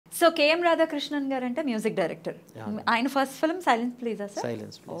So KM Radhakrishnan గారు అంటే music director. ఆయన first film silence please sir?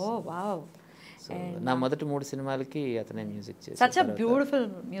 Silence please. Oh wow. So నా మొదటి 3 సినిమాలకి అతనే మ్యూజిక్ చేశారు. Such a beautiful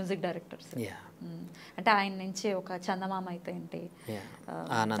music director sir. Yeah. అంటే ఆయన నుంచి ఒక చందమామ అయితే ఏంటి,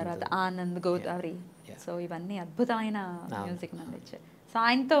 తర్వాత ఆనంద్, గోదావరి, సో ఇవన్నీ అద్భుతమైన మ్యూజిక్ అందించారు. సో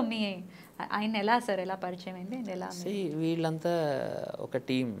ఆయనతో ఆయన ఎలా సార్, ఎలా పరిచయం అయింది, ఎలా? వీళ్ళంతా ఒక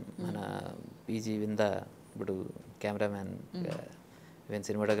టీం. మన పీజీ వింద ఇప్పుడు కెమెరామ్యాన్, ఈవెన్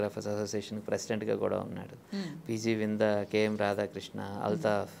సినిమాటోగ్రాఫర్స్ అసోసియేషన్ ప్రెసిడెంట్గా కూడా ఉన్నాడు. PG వింద, KM Radhakrishna,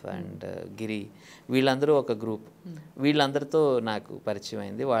 Altaf and గిరి, వీళ్ళందరూ ఒక గ్రూప్. వీళ్ళందరితో నాకు పరిచయం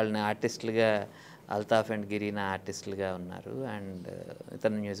అయింది. వాళ్ళని ఆర్టిస్టులుగా, అల్తాఫ్ అండ్ గిరి నా ఆర్టిస్టులుగా ఉన్నారు అండ్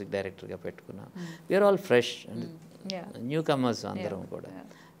ఇతను మ్యూజిక్ డైరెక్టర్గా పెట్టుకున్నాం. We are all fresh and new comers అందరం కూడా.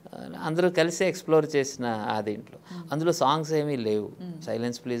 అందరూ కలిసి ఎక్స్ప్లోర్ చేసిన ఆ దీంట్లో అందులో సాంగ్స్ ఏమీ లేవు.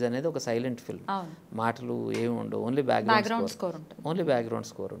 సైలెన్స్ ప్లీజ్ అనేది ఒక సైలెంట్ ఫిల్మ్, మాటలు ఏమి ఉండవు, ఓన్లీ బ్యాక్గ్రౌండ్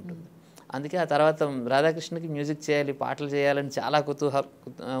స్కోర్ ఉంటుంది. అందుకే ఆ తర్వాత రాధాకృష్ణకి మ్యూజిక్ చేయాలి, పాటలు చేయాలని చాలా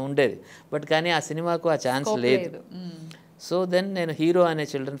ఉండేది. బట్ కానీ ఆ సినిమాకు ఆ ఛాన్స్ లేదు. సో దెన్ నేను హీరో అనే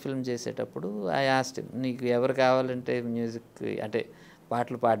చిల్డ్రన్ ఫిల్మ్ చేసేటప్పుడు ఐ ఆస్క్డ్, నీకు ఎవరు కావాలంటే మ్యూజిక్ అంటే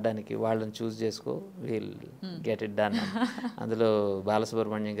పాటలు పాడడానికి వాళ్ళని చూస్ చేసుకో, వీల్ గెట్ ఇట్ డన్. అందులో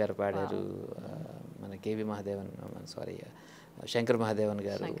బాలసుబ్రహ్మణ్యం గారు పాడారు, మన కేవి మహాదేవన్, సారీ శంకర్ మహాదేవన్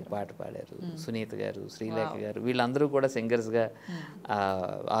గారు పాట పాడారు, సునీత గారు, శ్రీలేఖ గారు, వీళ్ళందరూ కూడా సింగర్స్గా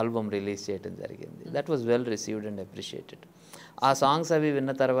ఆల్బమ్ రిలీజ్ చేయడం జరిగింది. That was well received and appreciated. ఆ సాంగ్స్ అవి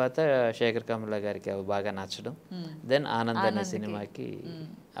విన్న తర్వాత శేఖర్ కమల గారికి అవి బాగా నచ్చడం, దెన్ ఆనంద్ అనే సినిమాకి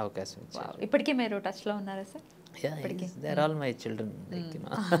అవకాశం ఇచ్చారు. ఇప్పటికీ మీరు టచ్లో ఉన్నారా sir? They are all my children.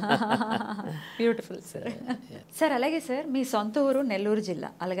 Beautiful sir. Sir అలాగే సార్ మీ సొంత ఊరు నెల్లూరు జిల్లా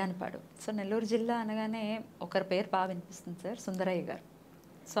అలగానిపాడు. సో నెల్లూరు జిల్లా అనగానే ఒకరి పేరు బాగా వినిపిస్తుంది సార్, సుందరయ్య గారు.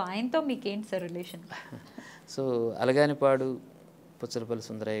 సో ఆయనతో మీకేంటి sir relation? So అలగానిపాడు Puchalapalli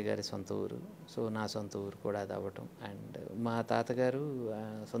Sundarayya గారి సొంత ఊరు. సో నా సొంత ఊరు కూడా అది అవ్వటం. అండ్ మా తాతగారు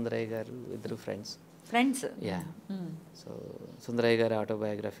సుందరయ్య గారు ఇద్దరు ఫ్రెండ్స్. యా. సో సుందరయ్య గారి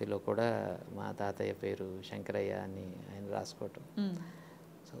ఆటోబయోగ్రఫీలో కూడా మా తాతయ్య పేరు శంకరయ్య అని ఆయన రాసుకోవటం.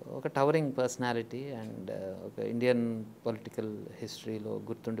 సో ఒక టవరింగ్ పర్సనాలిటీ అండ్ ఒక ఇండియన్ పొలిటికల్ హిస్టరీలో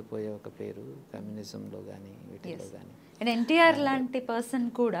గుర్తుండిపోయే ఒక పేరు, కమ్యూనిజంలో కానీ వీటిలో కానీ. ఎన్టీఆర్ లాంటి పర్సన్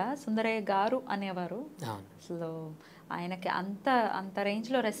కూడా సుందరయ్య గారు అనేవారు. సో ఆయనకి అంత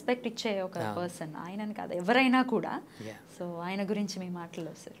రేంజ్లో రెస్పెక్ట్ ఇచ్చే ఒక పర్సన్, ఆయనని కాదు ఎవరైనా కూడా. సో ఆయన గురించి మీ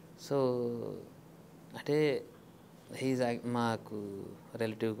మాటల్లో సార్. సో అంటే మాకు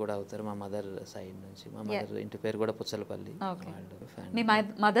రిలేటివ్ కూడా అవుతారు మా మదర్ సైడ్ నుంచి. మా మదర్ ఇంటి పేరు కూడా పుచ్చలపల్లి. మీ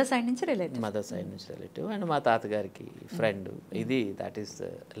మదర్ సైడ్ నుంచి రిలేటివ్? మదర్ సైడ్ నుంచి రిలేటివ్. అండ్ మా తాతగారికి friend. That is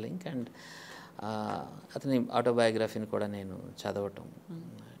the link. And అతని ఆటోబయోగ్రఫీని కూడా నేను చదవటం,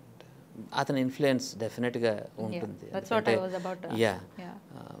 అతని ఇన్ఫ్లుయెన్స్ డెఫినెట్గా ఉంటుంది. యా.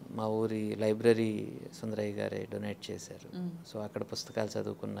 మా ఊరి లైబ్రరీ సుందరయ్య గారే డొనేట్ చేశారు. సో అక్కడ పుస్తకాలు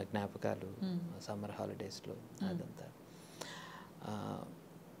చదువుకున్న జ్ఞాపకాలు సమ్మర్ హాలిడేస్లో అదంతా.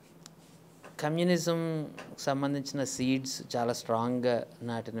 కమ్యూనిజం సంబంధించిన సీడ్స్ చాలా స్ట్రాంగ్గా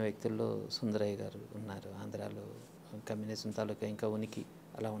నాటిన వ్యక్తుల్లో సుందరయ్య గారు ఉన్నారు. ఆంధ్రాలో కమ్యూనిజం తాలూకా ఇంకా ఉనికి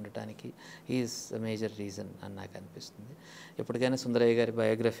అలా ఉండటానికి ఈజ్ మేజర్ రీజన్ అని నాకు అనిపిస్తుంది. ఎప్పటికైనా సుందరయ్య గారి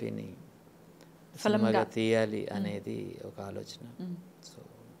బయోగ్రఫీని సినిమాగా తీయాలి అనేది ఒక ఆలోచన.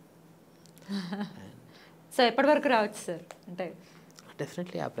 సో ఎప్పటి వరకు రావచ్చు సార్? అంటే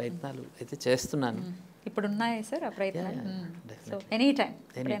డెఫినెట్లీ ఆ ప్రయత్నాలు అయితే చేస్తున్నాను. ఇప్పుడు ఉన్నాయి సార్ ఆ ప్రయత్నాలు? సో ఎనీ టైం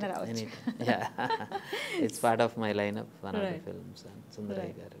రావచ్చు. It's part of my lineup, one of the films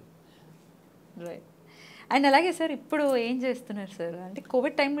Sundarayya గారు. రైట్. అండ్ అలాగే సార్ ఇప్పుడు ఏం చేస్తున్నారు సార్? అంటే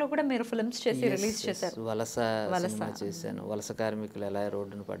కోవిడ్ టైంలో కూడా మీరు ఫిల్మ్స్ చేసి రిలీజ్ చేశారు. వలస సినిమా చేశాను. వలస కార్మికులు ఎలా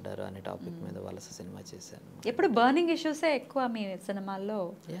రోడ్డును పడ్డారు అనే టాపిక్ మీద వలస సినిమా చేశాను. ఎప్పుడు బర్నింగ్ ఇష్యూసే ఎక్కువ మీ సినిమాల్లో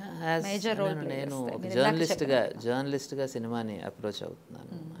మేజర్ రోల్. నేను జర్నలిస్ట్గా సినిమాని అప్రోచ్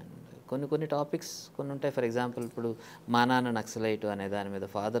అవుతున్నాను. అండ్ కొన్ని టాపిక్స్ కొన్ని ఉంటాయి. ఫర్ ఎగ్జాంపుల్ ఇప్పుడు మా నాన్న నక్సలైట్ అనే దాని మీద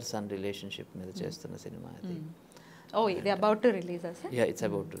ఫాదర్ సన్ రిలేషన్షిప్ మీద చేస్తున్న సినిమా అది. ఇది about to release? Yeah, it's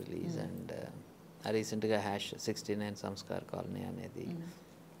about to release. And రీసెంట్గా #69 సంస్కార్ కాలనీ అనేది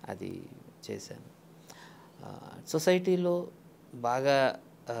అది చేశాను. సొసైటీలో బాగా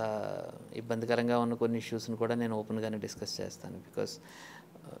ఇబ్బందికరంగా ఉన్న కొన్ని ఇష్యూస్ని కూడా నేను ఓపెన్గానే డిస్కస్ చేస్తాను. బికాస్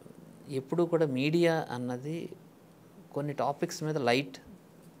ఎప్పుడూ కూడా మీడియా అన్నది కొన్ని టాపిక్స్ మీద లైట్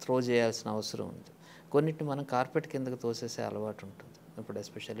త్రో చేయాల్సిన అవసరం ఉంది. కొన్నిటిని మనం కార్పెట్ కిందకు తోసేసే అలవాటు ఉంటుంది. ఇప్పుడు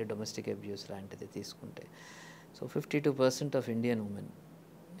ఎస్పెషల్లీ డొమెస్టిక్ అబ్యూస్ లాంటిది తీసుకుంటే, సో 52% ఆఫ్ ఇండియన్ ఉమెన్,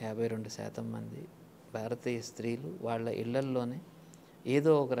 52% మంది భారతీయ స్త్రీలు వాళ్ళ ఇళ్లల్లోనే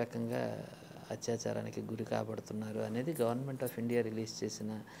ఏదో ఒక రకంగా అత్యాచారానికి గురి కాబడుతున్నారు అనేది గవర్నమెంట్ ఆఫ్ ఇండియా రిలీజ్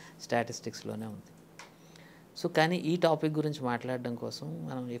చేసిన స్టాటిస్టిక్స్లోనే ఉంది. సో కానీ ఈ టాపిక్ గురించి మాట్లాడడం కోసం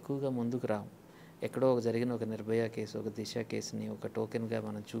మనం ఎక్కువగా ముందుకు రాము. ఎక్కడో జరిగిన ఒక నిర్భయ కేసు, ఒక దిశ కేసుని ఒక టోకెన్గా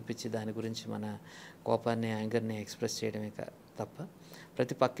మనం చూపించి దాని గురించి మన కోపాన్ని, యాంగర్ని ఎక్స్ప్రెస్ చేయడమే తప్ప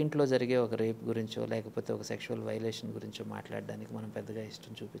ప్రతి పక్కింట్లో జరిగే ఒక రేప్ గురించో లేకపోతే ఒక సెక్షువల్ వైలేషన్ గురించో మాట్లాడడానికి మనం పెద్దగా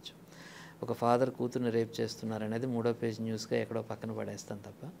ఇష్టం చూపించాం. ఒక ఫాదర్ కూతుర్ని రేప్ చేస్తున్నారనేది 3వ పేజ్ న్యూస్గా ఎక్కడో పక్కన పడేస్తాం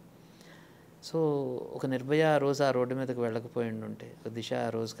తప్ప. సో ఒక నిర్భయ ఆ రోజు ఆ రోడ్డు మీదకి వెళ్ళకపోయి ఉంటే, ఒక దిశ ఆ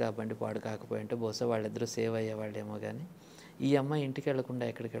రోజుకి ఆ బండి పాడు కాకపోయి ఉంటే బహుశా వాళ్ళిద్దరూ సేవ్ అయ్యేవాళ్ళేమో. కానీ ఈ అమ్మాయి ఇంటికి వెళ్లకుండా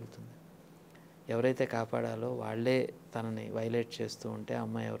ఎక్కడికి వెళ్తుంది? ఎవరైతే కాపాడాలో వాళ్ళే తనని వైలేట్ చేస్తూ ఉంటే ఆ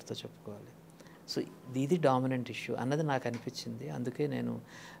అమ్మాయి ఎవరితో చెప్పుకోవాలి? సో ఇది డామినెంట్ ఇష్యూ అన్నది నాకు అనిపించింది. అందుకే నేను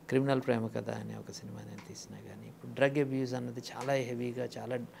క్రిమినల్ ప్రేమ కథ అనే ఒక సినిమా నేను తీసినా. కానీ ఇప్పుడు డ్రగ్ అబ్యూజ్ అన్నది చాలా హెవీగా,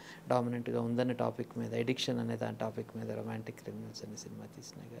 చాలా డామినెంట్గా ఉందనే టాపిక్ మీద, ఎడిక్షన్ అనే దాని టాపిక్ మీద రొమాంటిక్ క్రిమినల్స్ అనే సినిమా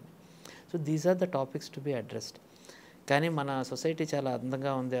తీసినా. కానీ so these are the topics to be addressed. కానీ మన సొసైటీ చాలా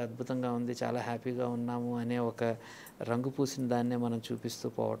అందంగా ఉంది, అద్భుతంగా ఉంది, చాలా హ్యాపీగా ఉన్నాము అనే ఒక రంగు పూసిన దాన్నే మనం చూపిస్తూ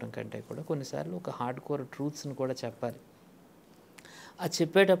పోవటం కంటే కూడా కొన్నిసార్లు ఒక హార్డ్ కోర్ ట్రూత్స్ని కూడా చెప్పాలి. అది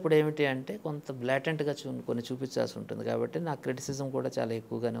చెప్పేటప్పుడు ఏమిటి అంటే కొంత బ్లాటెంట్గా కొన్ని చూపించాల్సి ఉంటుంది. కాబట్టి నా క్రిటిసిజం కూడా చాలా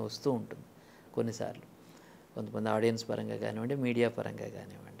ఎక్కువగానే వస్తూ ఉంటుంది కొన్నిసార్లు. కొంతమంది ఆడియన్స్ పరంగా కానివ్వండి, మీడియా పరంగా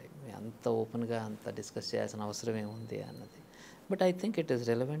కానివ్వండి, అంత ఓపెన్గా అంత డిస్కస్ చేయాల్సిన అవసరం ఏముంది అన్నది. But I think it is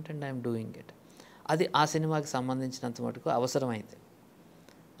relevant and I'm doing it. అది ఆ సినిమాకి సంబంధించినంత మటుకు అవసరమైతే.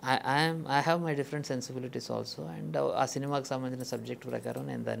 I have my different sensibilities also. And ఆ సినిమాకి సంబంధించిన సబ్జెక్ట్ ప్రకారం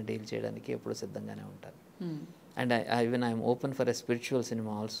నేను దాన్ని డీల్ చేయడానికి ఎప్పుడు సిద్ధంగానే ఉంటాను. And even I'm open for a spiritual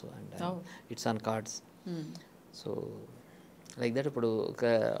cinema also. And it's on cards. So like that. ఇప్పుడు ఒక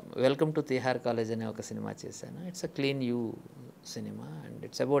వెల్కమ్ టు తిహార్ కాలేజ్ అనే ఒక సినిమా చేశాను. It's a clean you cinema and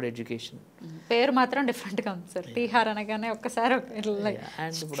it's about education. పేరు మాత్రం డిఫరెంట్గా ఉంది సార్. తిహార్ అనగానే ఒక్కసారి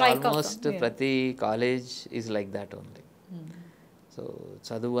అండ్ ఇప్పుడు ఆల్మోస్ట్ ప్రతి college is like that only. So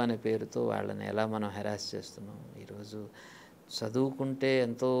చదువు అనే పేరుతో వాళ్ళని ఎలా మనం హెరాస్ చేస్తున్నాం. ఈరోజు చదువుకుంటే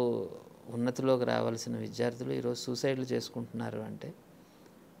ఎంతో ఉన్నతిలోకి రావాల్సిన విద్యార్థులు ఈరోజు సూసైడ్లు చేసుకుంటున్నారు అంటే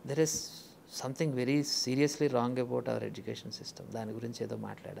there is something very seriously wrong about our education system. దాని గురించి ఏదో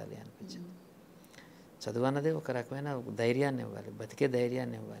మాట్లాడాలి అనిపించింది. చదువు అన్నది ఒక రకమైన ధైర్యాన్ని ఇవ్వాలి, బతికే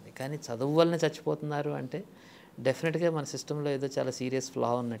ధైర్యాన్ని ఇవ్వాలి. కానీ చదువు వల్లనే చచ్చిపోతున్నారు అంటే డెఫినెట్గా మన సిస్టంలో ఏదో చాలా సీరియస్ ఫ్లా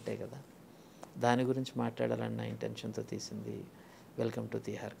ఉన్నట్టే కదా. దాని గురించి మాట్లాడాలన్న ఇంటెన్షన్తో తీసింది welcome to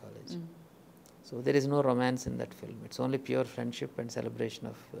Tihar college. So there is no romance in that film. It's only pure friendship and celebration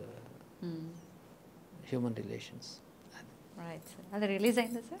of human relations. అది రిలీజ్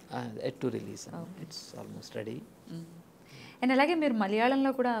అయిందా sir? At to release. It's almost ready. And అలాగే మీరు మలయాళంలో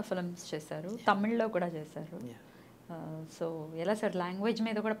కూడా ఫిల్మ్స్ చేశారు, తమిళ్లో కూడా చేశారు. సో ఎలా సార్, లాంగ్వేజ్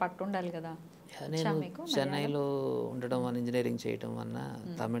మీద కూడా పట్టు ఉండాలి కదా? నేను చెన్నైలో ఉండడం వల్ల, ఇంజనీరింగ్ చేయడం వల్ల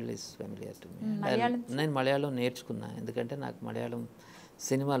Tamil is familiar to me. నేను మలయాళం నేర్చుకున్నా ఎందుకంటే నాకు మలయాళం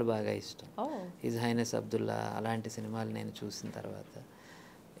సినిమాలు బాగా ఇష్టం. హిజ్ హైనెస్ అబ్దుల్లా అలాంటి సినిమాలు నేను చూసిన తర్వాత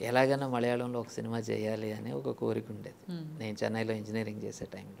ఎలాగైనా మలయాళంలో ఒక సినిమా చేయాలి అనే ఒక కోరిక ఉండేది నేను చెన్నైలో ఇంజనీరింగ్ చేసే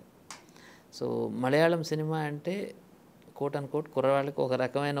టైంలో. సో మలయాళం సినిమా అంటే కోట్ అండ్ కోట్ కుర్రవాళ్ళకి ఒక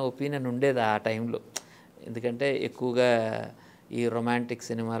రకమైన ఒపీనియన్ ఉండేది ఆ టైంలో. ఎందుకంటే ఎక్కువగా ఈ రొమాంటిక్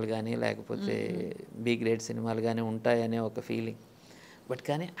సినిమాలు కానీ లేకపోతే బి గ్రేడ్ సినిమాలు కానీ ఉంటాయనే ఒక ఫీలింగ్. బట్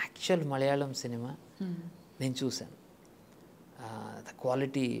కానీ యాక్చువల్ మలయాళం సినిమా నేను చూశాను. The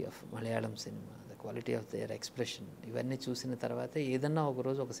quality of Malayalam cinema, the quality of their expression, ఇవన్నీ చూసిన తర్వాత ఏదన్నా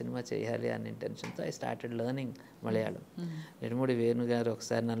ఒకరోజు ఒక సినిమా చేయాలి అనే ఇంటెన్షన్తో I started learning Malayalam. నెడుమూడి Venu గారు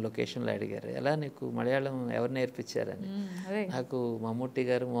ఒకసారి నన్ను లొకేషన్లో అడిగారు, ఎలా నీకు మలయాళం ఎవరు నేర్పించారని. నాకు మమ్ముట్టి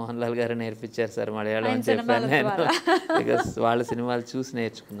గారు, మోహన్ లాల్ గారు నేర్పించారు సార్ మలయాళం అని చెప్పాను నేను. బికాస్ వాళ్ళ సినిమాలు చూసి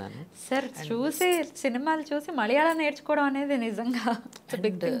నేర్చుకున్నాను సార్. చూసి సినిమాలు చూసి మలయాళం నేర్చుకోవడం అనేది నిజంగా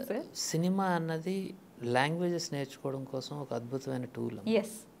సినిమా అన్నది లాంగ్వేజెస్ నేర్చుకోవడం కోసం ఒక అద్భుతమైన టూల్.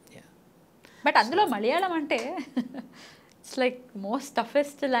 ఎస్, బట్ అందులో మలయాళం అంటే it's like most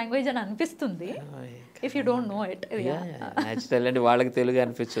toughest language అని అనిపిస్తుంది if you don't know it. Natural అంటే వాళ్ళకి తెలుగు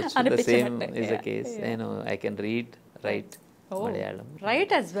అనిపించవచ్చు. The same is the case. నేను I can read, right Malayalam,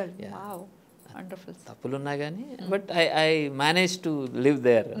 right as well. Wow, wonderful. తప్పులున్నా కానీ but I manage to live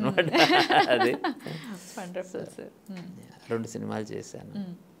there అన్నమాట. అది wonderful sir. 2 సినిమాలు చేశాను.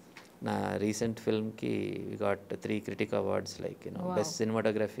 నా recent ఫిల్మ్కి we got 3 critic awards, like you know best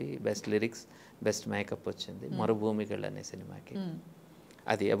cinematography, best lyrics, best makeup వచ్చింది మరుభూమికల్ అనే సినిమాకి.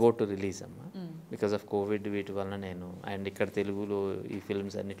 అది అబౌట్ టు రిలీజ్ అమ్మ. బికాస్ ఆఫ్ కోవిడ్ వీటి వలన నేను అండ్ ఇక్కడ తెలుగులో ఈ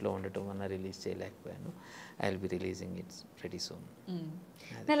ఫిల్మ్స్ అన్నిట్లో ఉండటం వలన రిలీజ్ చేయలేకపోయాను. I will be releasing it's very soon.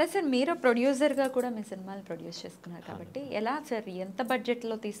 నెల సార్ మీరు ప్రొడ్యూసర్గా కూడా మీ సినిమాలు ప్రొడ్యూస్ చేసుకున్నారు కాబట్టి ఎలా సార్, ఎంత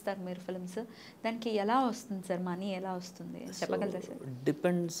బడ్జెట్లో తీస్తారు మీరు ఫిల్మ్స్? దానికి ఎలా వస్తుంది సార్, మనీ ఎలా వస్తుంది చెప్పగలరా sir?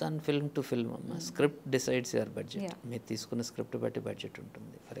 Depends on film to film అమ్మ. Script decides your budget. మీరు తీసుకున్న స్క్రిప్ట్ బట్టి బడ్జెట్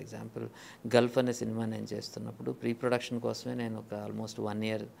ఉంటుంది. ఫర్ ఎగ్జాంపుల్ గల్ఫ్ అనే సినిమా నేను చేస్తున్నప్పుడు ప్రీ ప్రొడక్షన్ కోసమే నేను ఒక almost 1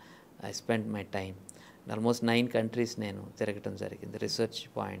 year I spend my time. Almost 9 countries నేను తిరగటం జరిగింది. రీసెర్చ్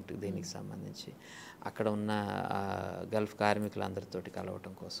పాయింట్ దీనికి సంబంధించి అక్కడ ఉన్న గల్ఫ్ కార్మికులందరితోటి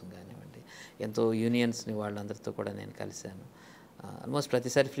కలవటం కోసం కానివ్వండి, ఎంతో యూనియన్స్ని వాళ్ళందరితో కూడా నేను కలిశాను. ఆల్మోస్ట్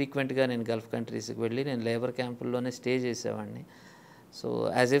ప్రతిసారి ఫ్రీక్వెంట్గా నేను గల్ఫ్ కంట్రీస్కి వెళ్ళి నేను లేబర్ క్యాంపుల్లోనే స్టే చేసేవాడిని. సో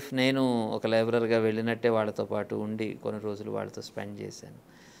యాజ్ ఇఫ్ నేను ఒక లేబరర్గా వెళ్ళినట్టే వాళ్ళతో పాటు ఉండి కొన్ని రోజులు వాళ్ళతో స్పెండ్ చేశాను.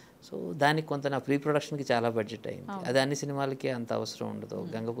 సో దానికి కొంత నా ప్రీ ప్రొడక్షన్కి చాలా బడ్జెట్ అయింది. అది అన్ని సినిమాలకి అంత అవసరం ఉండదు.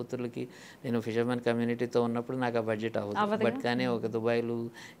 గంగపుత్రులకి నేను ఫిషర్మెన్ కమ్యూనిటీతో ఉన్నప్పుడు నాకు ఆ బడ్జెట్ అవ్వదు. బట్ కానీ ఒక దుబాయ్లు,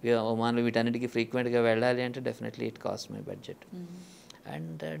 ఒమాన్లు వీటన్నిటికీ ఫ్రీక్వెంట్గా వెళ్ళాలి అంటే definitely it cost my budget.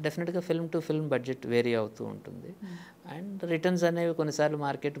 And డెఫినెట్గా film to film budget vary అవుతూ ఉంటుంది. అండ్ రిటర్న్స్ అనేవి కొన్నిసార్లు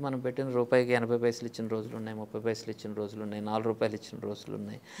మార్కెట్ మనం పెట్టిన రూపాయికి 80 పైసలు ఇచ్చిన రోజులు ఉన్నాయి, 30 పైసలు ఇచ్చిన రోజులు ఉన్నాయి, 4 రూపాయలు ఇచ్చిన రోజులు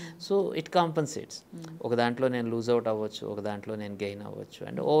ఉన్నాయి. So it కాంపన్సేట్స్. ఒక దాంట్లో నేను లూజ్ అవుట్ అవ్వచ్చు, ఒక దాంట్లో నేను గెయిన్ అవ్వచ్చు.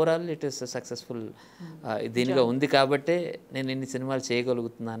 And overall it is successful దీనిగా ఉంది కాబట్టే నేను ఇన్ని సినిమాలు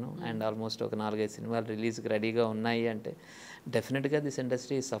చేయగలుగుతున్నాను. అండ్ ఆల్మోస్ట్ ఒక 4-5 సినిమాలు రిలీజ్కి రెడీగా ఉన్నాయి అంటే డెఫినెట్గా this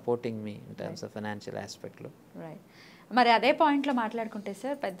industry is supporting me in terms of financial ఆస్పెక్ట్లో. Right. మరి అదే పాయింట్లో మాట్లాడుకుంటే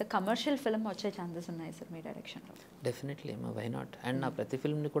సార్, పెద్ద కమర్షియల్ ఫిల్మ్ వచ్చే ఛాన్సెస్ ఉన్నాయి సార్ మీ డైరెక్షన్లో? డెఫినెట్లీ అమ్మా, వై నాట్. అండ్ నా ప్రతి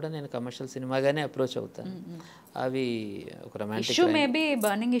ఫిల్మ్ని కూడా నేను కమర్షియల్ సినిమాగానే అప్రోచ్ అవుతాను. అవి ఒక romantic issue maybe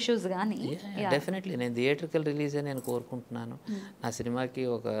burning issues కానీ డెఫినెట్లీ నేను థియేట్రికల్ రిలీజే నేను కోరుకుంటున్నాను. నా సినిమాకి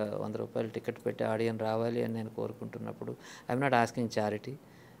ఒక 100 రూపాయలు టికెట్ పెట్టి ఆడియన్స్ రావాలి అని నేను కోరుకుంటున్నప్పుడు ఐఎమ్ నాట్ ఆస్కింగ్ చారిటీ.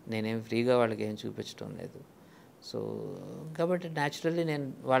 నేనేం ఫ్రీగా వాళ్ళకి ఏం చూపించడం లేదు. సో కాబట్టి న్యాచురల్లీ నేను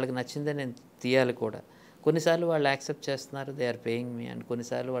వాళ్ళకి నచ్చిందే నేను తీయాలి కూడా. కొన్నిసార్లు వాళ్ళు యాక్సెప్ట్ చేస్తున్నారు, they are paying me. And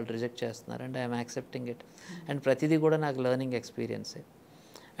కొన్నిసార్లు వాళ్ళు రిజెక్ట్ చేస్తున్నారు and I'm accepting it. And ప్రతిదీ కూడా నాకు లెర్నింగ్ ఎక్స్పీరియన్సే.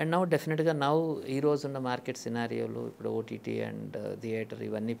 అండ్ నౌ డెఫినెట్గా ఈ రోజు ఉన్న మార్కెట్ సినారియోలో ఇప్పుడు ఓటీటీ అండ్ థియేటర్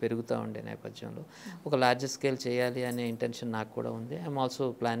ఇవన్నీ పెరుగుతూ ఉండే నేపథ్యంలో ఒక లార్జర్ స్కేల్ చేయాలి అనే ఇంటెన్షన్ నాకు కూడా ఉంది. I'm also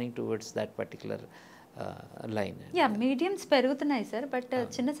planning towards that particular line. Mediums పెరుగుతున్నాయి సార్, బట్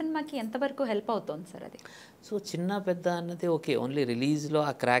చిన్న సినిమాకి ఎంతవరకు హెల్ప్ అవుతుంది సార్ అది? సో చిన్న పెద్ద అన్నది ఓకే, ఓన్లీ రిలీజ్లో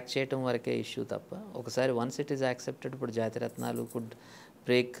ఆ క్రాక్ చేయటం వరకే ఇష్యూ తప్ప ఒకసారి వన్స్ ఇట్ ఈస్ యాక్సెప్టెడ్. ఇప్పుడు జాతిరత్నాలు కుడ్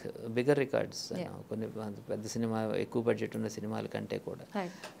బ్రేక్ బిగ్గర్ రికార్డ్స్. కొన్ని పెద్ద సినిమా, ఎక్కువ బడ్జెట్ ఉన్న సినిమాల కంటే కూడా,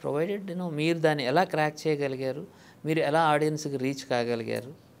 ప్రొవైడెడ్ మీరు దాన్ని ఎలా క్రాక్ చేయగలిగారు, మీరు ఎలా ఆడియన్స్కి రీచ్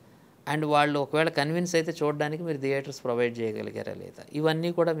కాగలిగారు, అండ్ వాళ్ళు ఒకవేళ కన్విన్స్ అయితే చూడడానికి మీరు థియేటర్స్ ప్రొవైడ్ చేయగలిగారా లేదా, ఇవన్నీ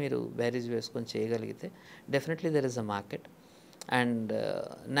కూడా మీరు బ్యారేజ్ వేసుకొని చేయగలిగితే definitely there is a market. And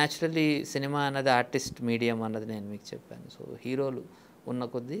naturally cinema అన్నది ఆర్టిస్ట్ మీడియం అన్నది నేను మీకు చెప్పాను. సో హీరోలు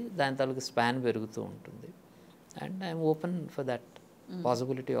ఉన్న కొద్దీ దాని తాలూకు స్పాన్ పెరుగుతూ ఉంటుంది. And I'm open for that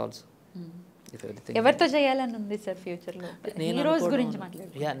possibility also. ఎవరితో చేయాలని ఉంది సార్ ఫ్యూచర్లో?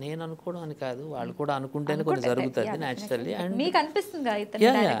 నేను అనుకోవడం అని కాదు, వాళ్ళు కూడా అనుకుంటేనే కొన్ని జరుగుతుంది న్యాచురల్లీ. అండ్ మీకు అనిపిస్తుంది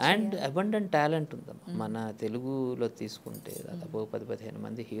అండ్ అబండెంట్ టాలెంట్ ఉందమ్మా మన తెలుగులో తీసుకుంటే దాదాపు 10-15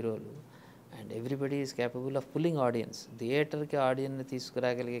 మంది హీరోలు. And everybody is capable of pulling audience. థియేటర్కి ఆడియన్స్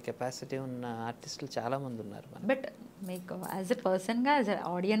తీసుకురాగలిగే కెపాసిటీ ఉన్న ఆర్టిస్టులు చాలామంది ఉన్నారు. బట్ మీకు యాజ్ ఎ పర్సన్గా, యాజ్ ఎ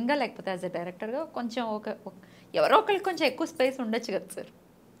ఆడియన్గా, లేకపోతే యాజ్ ఎ డైరెక్టర్గా కొంచెం ఎవరో ఒకరికి కొంచెం ఎక్కువ స్పేస్ ఉండొచ్చు కదా సార్?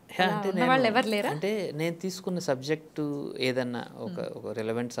 అంటే నేను తీసుకున్న సబ్జెక్టు ఏదన్నా ఒక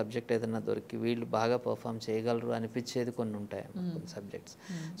రిలవెంట్ సబ్జెక్ట్ ఏదన్నా దొరికి వీళ్ళు బాగా పర్ఫామ్ చేయగలరు అనిపించేది కొన్ని ఉంటాయి కొన్ని సబ్జెక్ట్స్.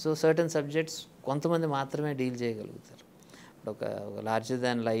 సో సర్టన్ సబ్జెక్ట్స్ కొంతమంది మాత్రమే డీల్ చేయగలుగుతారు. ఇప్పుడు ఒక లార్జర్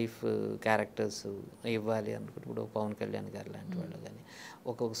దాన్ లైఫ్ క్యారెక్టర్స్ ఇవ్వాలి అనుకుంటే ఇప్పుడు పవన్ కళ్యాణ్ గారు లాంటి వాళ్ళు కానీ,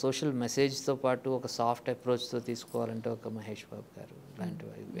 ఒక సోషల్ మెసేజ్తో పాటు ఒక సాఫ్ట్ అప్రోచ్తో తీసుకోవాలంటే ఒక మహేష్ బాబు గారు లాంటి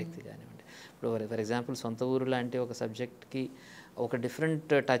వ్యక్తి కానివ్వండి. ఇప్పుడు ఫర్ ఎగ్జాంపుల్ సొంత ఊరు లాంటి ఒక సబ్జెక్ట్కి ఒక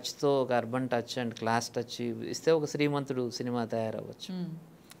డిఫరెంట్ టచ్తో, ఒక urban touch and class touch ఇస్తే ఒక శ్రీమంతుడు సినిమా తయారవ్వచ్చు.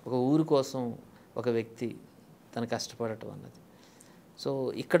 ఒక ఊరు కోసం ఒక వ్యక్తి తను కష్టపడటం అన్నది. సో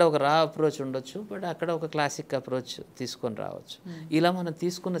ఇక్కడ ఒక రా అప్రోచ్ ఉండొచ్చు, బట్ అక్కడ ఒక క్లాసిక్ అప్రోచ్ తీసుకొని రావచ్చు. ఇలా మనం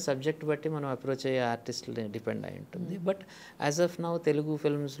తీసుకున్న సబ్జెక్ట్ బట్టి మనం అప్రోచ్ అయ్యే ఆర్టిస్టులని డిపెండ్ అయి ఉంటుంది. But as of now Telugu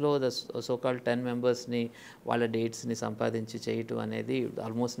ఫిల్మ్స్లో the so-called 10 మెంబర్స్ని వాళ్ళ డేట్స్ని సంపాదించి చేయటం అనేది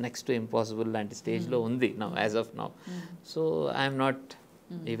ఆల్మోస్ట్ నెక్స్ట్ టు ఇంపాసిబుల్ లాంటి స్టేజ్లో ఉంది now as of now. So I'm not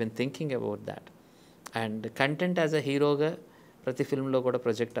even thinking about that. And content as a హీరోగా ప్రతి ఫిల్మ్లో కూడా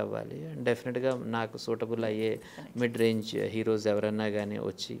ప్రొజెక్ట్ అవ్వాలి. అండ్ డెఫినెట్గా నాకు సూటబుల్ అయ్యే మిడ్ రేంజ్ హీరోస్ ఎవరన్నా కానీ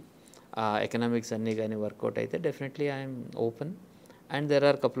వచ్చి ఆ ఎకనామిక్స్ అన్నీ కానీ వర్కౌట్ అయితే definitely I'm open. And there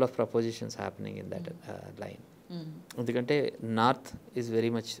are couple of prepositions happening in that line. ఎందుకంటే north is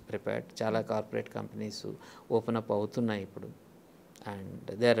very much prepared. చాలా కార్పొరేట్ కంపెనీస్ ఓపెన్ అప్ అవుతున్నాయి ఇప్పుడు, and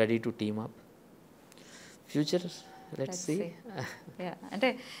they are ready to team up. Future let's see. అంటే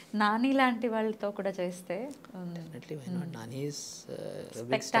నాని లాంటి వాళ్ళతో కూడా చేస్తే definitely why not. Nani is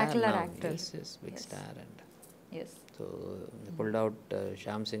Spectacular actor. Big star, and yes so pulled out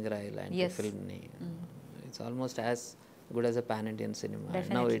Shyam Singh Roy లాంటి ఫిల్మ్ని. It's almost as good as a pan Indian cinema.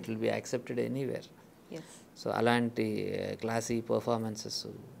 Now it will be accepted anywhere. yes so అలాంటి classy performances,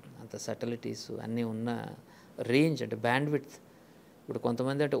 అంత సటిలిటీస్ అన్నీ ఉన్న range, అంటే band width. ఇప్పుడు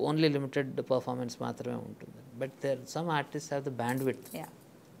కొంతమంది అంటే only limited performance మాత్రమే ఉంటుంది, but there some artist have the band width.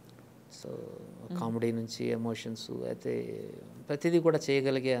 So comedy నుంచి ఎమోషన్స్ అయితే ప్రతిదీ కూడా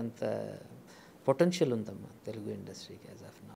చేయగలిగే అంత పొటెన్షియల్ ఉందమ్మా తెలుగు ఇండస్ట్రీకి యాజ్ ఆఫ్ నౌ.